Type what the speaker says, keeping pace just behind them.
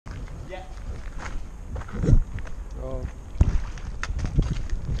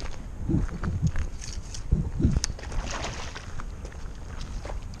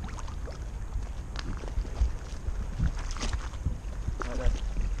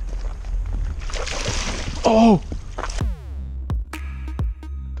Oh!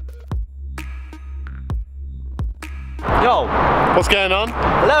 Yo! What's going on?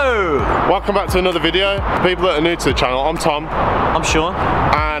 Hello! Welcome back to another video. People that are new to the channel, I'm Tom. I'm Sean.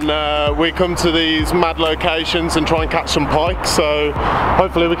 And we come to these mad locations and try and catch some pike. So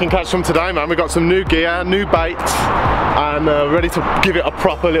hopefully we can catch some today, man. We've got some new gear, new baits, and ready to give it a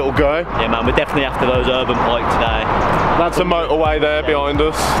proper little go. Yeah, man, we're definitely after those Urban Pike today. That's a motorway there behind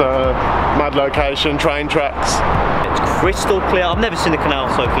us. Mad location, train tracks. It's crystal clear. I've never seen the canal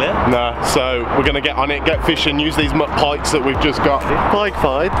so clear. No, so we're gonna get on it, get fishing, use these pikes that we've just got. Pike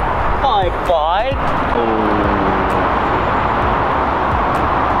fight. Pike fight. Oh.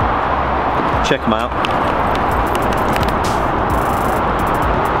 Check them out.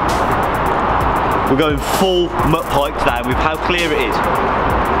 We're going full mutt pike today, and with how clear it is.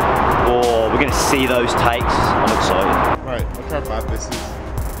 Oh, we're gonna see those takes. I'm excited. Right, look how bad this is.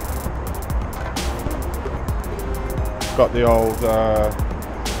 Got the old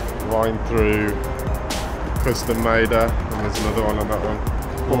line through custom mader, and there's another one on that one.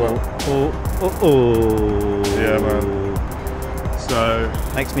 Oh. Yeah, man. So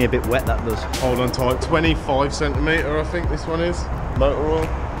Makes me a bit wet, that does. hold on tight. 25 centimetre, I think this one is. Motor oil.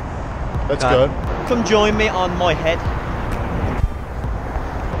 Let's go. Come join me on my head.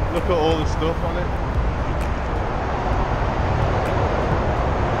 Look at all the stuff on it.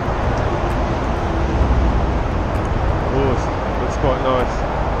 Oh, looks quite nice.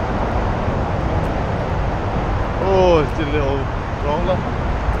 Oh, it's a little roller.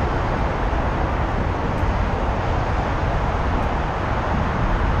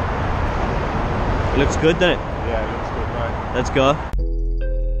 It looks good, doesn't it? Yeah, it looks good, mate. Let's go.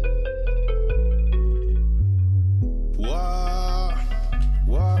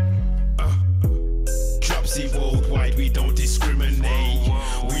 Dropsy worldwide, we don't discriminate.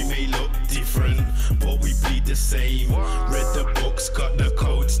 We may look different, but we bleed the same. Read the books, got the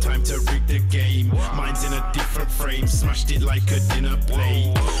codes, time to rig the game. Mine's in a different frame, smashed it like a dinner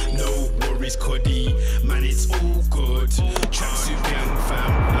plate. No worries, Cuddy, man, it's all good. Tracksuit gang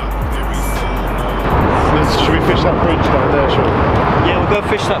fam, not very full. Should we fish that bridge down there, Sean? Yeah, we'll go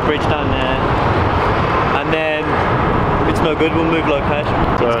fish that bridge down there, and then if it's no good, we'll move location.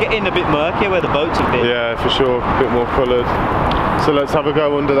 It's getting a bit murky where the boats have been. Yeah, for sure, a bit more coloured. So let's have a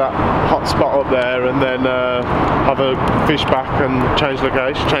go under that hot spot up there, and then have a fish back and change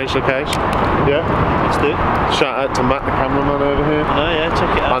location. Yeah? Let's do it. Shout out to Matt, the cameraman over here. Oh yeah,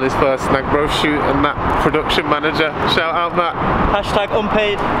 check it out. On his first Snagged Bro shoot, and Matt, production manager. Shout out, Matt. Hashtag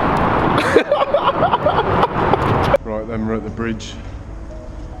unpaid. Right then, we're at the bridge.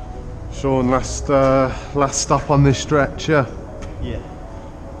 Sean, last stop on this stretch, yeah? Yeah.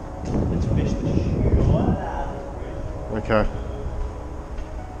 Let's fish the shoe. Okay.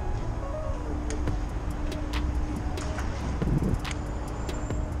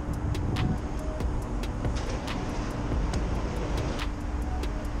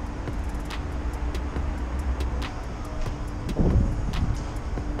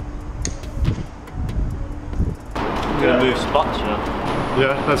 We're gonna move spots, you know.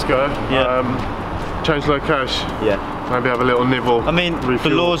 Yeah, let's go. Yeah. Change location. Yeah. Maybe have a little nibble. I mean, refuel. the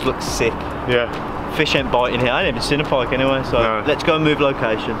lures look sick. Yeah. Fish ain't biting here. I ain't even seen a pike anyway, so No. let's go and move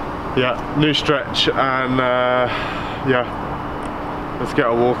location. Yeah, new stretch, and yeah, let's get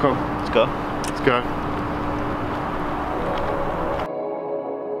a walk on. Let's go. Let's go.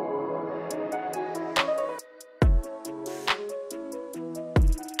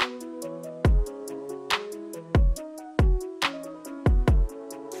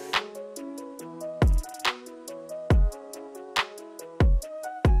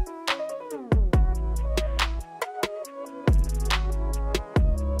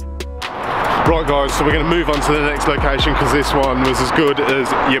 Right guys, so we're going to move on to the next location because this one was as good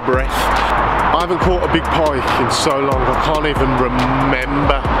as your breath. I haven't caught a big pike in so long, I can't even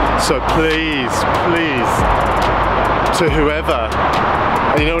remember. So please, please, to whoever,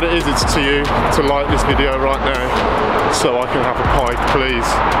 and you know what it is, it's to you, to like this video right now so I can have a pike, please.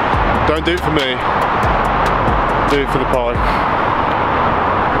 Don't do it for me, do it for the pike.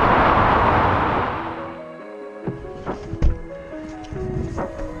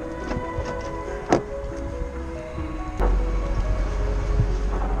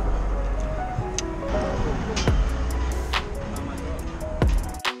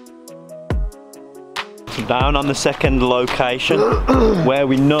 Down on the second location where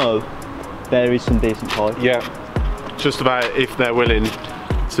we know there is some decent pike. Yeah, just about if they're willing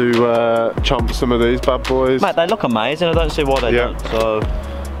to chomp some of these bad boys. Mate, they look amazing. I don't see why they don't. So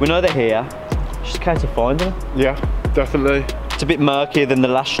we know they're here. Just a case of finding them. Yeah, definitely. It's a bit murkier than the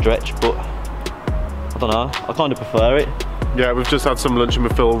last stretch, but don't know. I kind of prefer it. Yeah, we've just had some lunch and we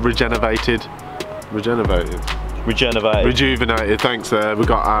feel rejuvenated. Rejuvenated, thanks there. We've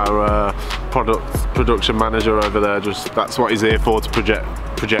got our production manager over there, that's what he's here for, to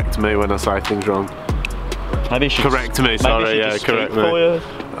project me when I say things wrong. Maybe you should correct me, sorry, yeah, correct me.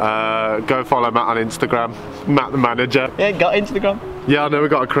 Go follow Matt on Instagram, Matt the manager. Yeah, got Instagram? Yeah, I know, we've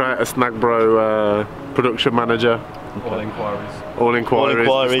got to create a Snagged Bro production manager. Okay. All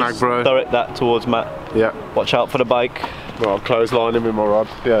inquiries, Snagged Bro. Direct that towards Matt. Yeah. Watch out for the bike. Well, I'll clothesline him with my rod.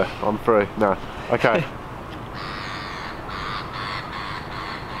 Yeah, I'm free. No. Okay.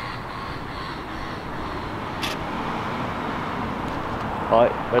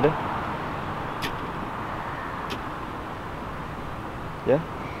 Right, ready? Yeah?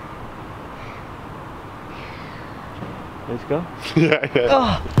 Let's go. Yeah.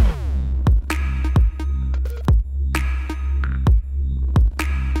 Oh.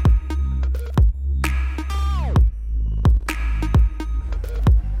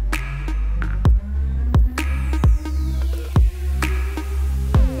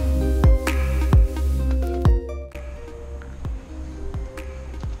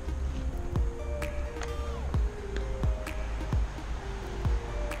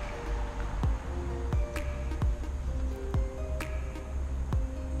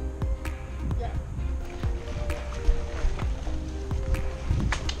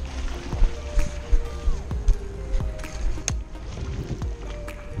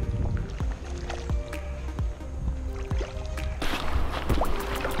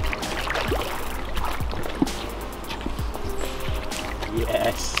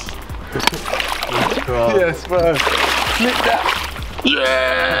 Yes. Yes, bro. Flip that.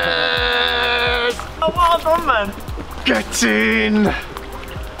 Yes! Oh, well done, man. Get in.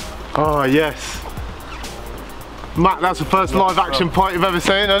 Oh, yes. Matt, that's the first live action pike you've ever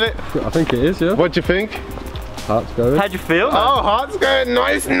seen, isn't it? I think it is, yeah. What do you think? Heart's going. How'd you feel, man? Oh, heart's going.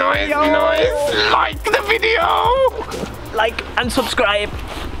 Nice. Like the video. Like and subscribe.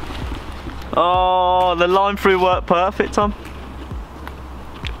 Oh, the line through worked perfect, Tom.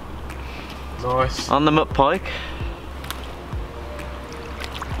 Nice. On the Pike.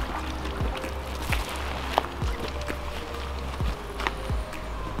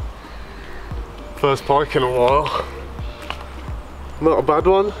 First pike in a while. Not a bad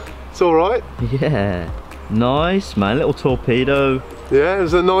one. It's all right. Yeah. Nice, man. Little torpedo. Yeah, it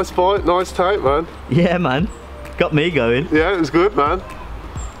was a nice bite. Nice take, man. Yeah, man. Got me going. Yeah, it was good, man.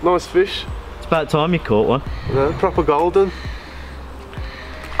 Nice fish. It's about time you caught one. Yeah, proper golden.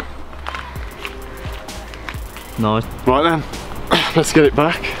 Nice. Right then, let's get it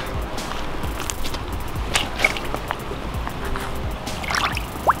back.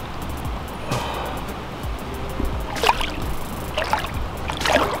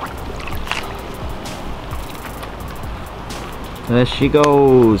 There she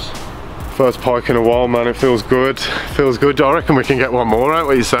goes. First pike in a while, man. It feels good. Feels good. I reckon we can get one more out.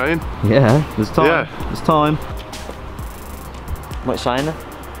 What are you saying? Yeah, there's time. Yeah. There's time. What are you saying there?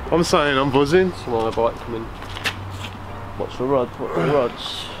 I'm saying I'm buzzing. Smaller bite coming. Watch the rods, watch the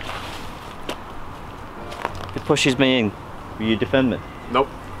rods. If it pushes me in, will you defend me? Nope.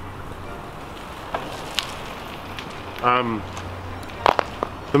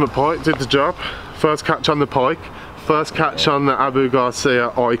 The pike did the job. First catch on the pike. First catch on the Abu Garcia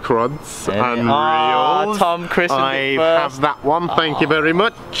Ike rods and reels. Tom christened I have that one, thank you very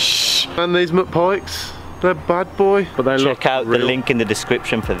much. And these pikes, they're bad boy, but they look Check out real. the link in the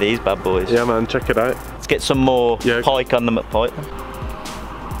description for these bad boys. Yeah, man, check it out. Let's get some more pike on the Pike.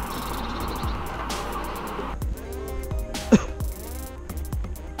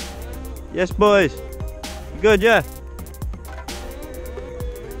 Yes, boys. You good, yeah?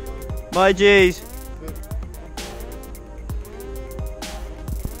 My G's.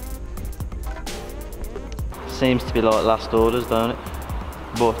 Seems to be like last orders, don't it?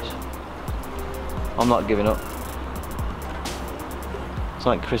 But I'm not giving up. It's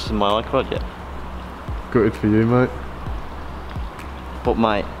like Chris and my iCrod yet. Good for you, mate. But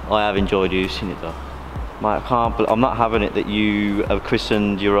mate, I have enjoyed using it though. Mate, I'm not having it that you have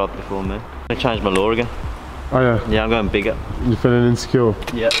christened your rod before me. I'm gonna change my lure again. Oh yeah? Yeah, I'm going bigger. You're feeling insecure?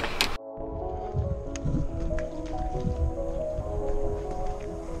 Yeah.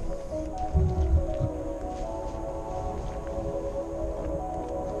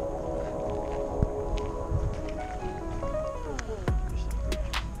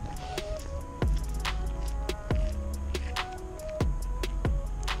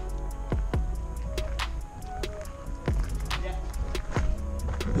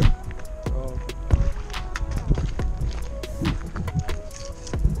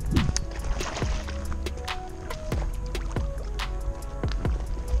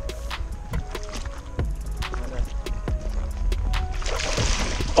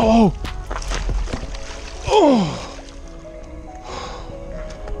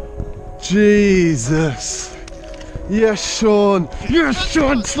 Jesus. Yes, Sean. Yes,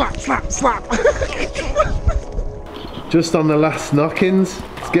 Sean. Slap, slap, slap. Just on the last knockings.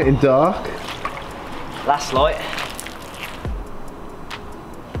 It's getting dark. Last light.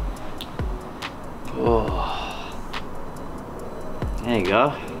 Oh. There you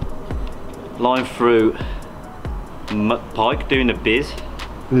go. Line through Pike doing the biz.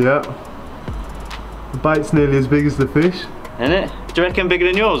 Yeah. The bait's nearly as big as the fish. Isn't it? Do you reckon bigger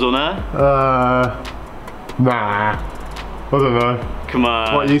than yours or no? Nah. I don't know. Come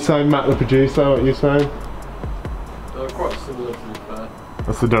on. What are you saying, Matt, the producer? What are you saying? They're quite similar to be fair.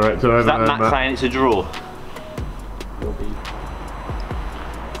 That's the director over Is that there, Matt saying it's a draw? Will be.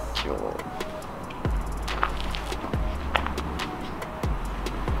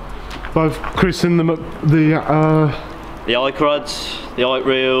 Both Chris and the ike rods, the ike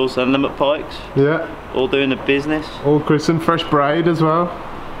reels and the McPikes. yeah, All doing the business. all Chris and fresh braid as well.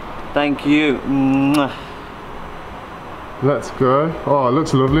 Thank you. Mwah. Let's go. Oh, it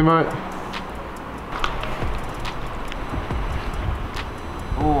looks lovely, mate.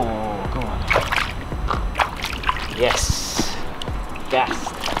 Oh, go on. Yes.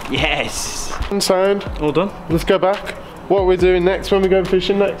 Yes. Yes. Sound. All done. Let's go back. What are we doing next when we go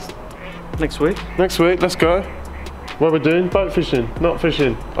fishing next? Next week. Next week, let's go. What are we doing? Boat fishing? Not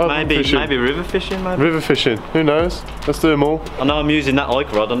fishing? Urban fishing. Maybe river fishing, maybe. River fishing. Who knows? Let's do them all. I know I'm using that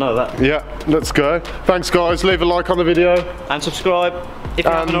ike rod, I know that. Yeah, let's go. Thanks, guys. Leave a like on the video. And subscribe if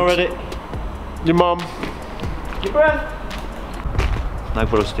you haven't already. Your mum. Your breath. No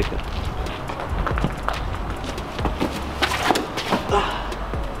bro sticker.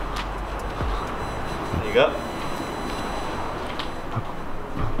 There you go.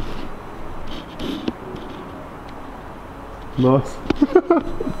 Nice.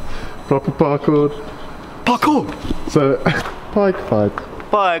 Proper parkour. Parkour! So, pike fight.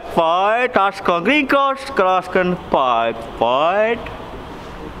 Pike fight, Askan Green Coast, Pike fight.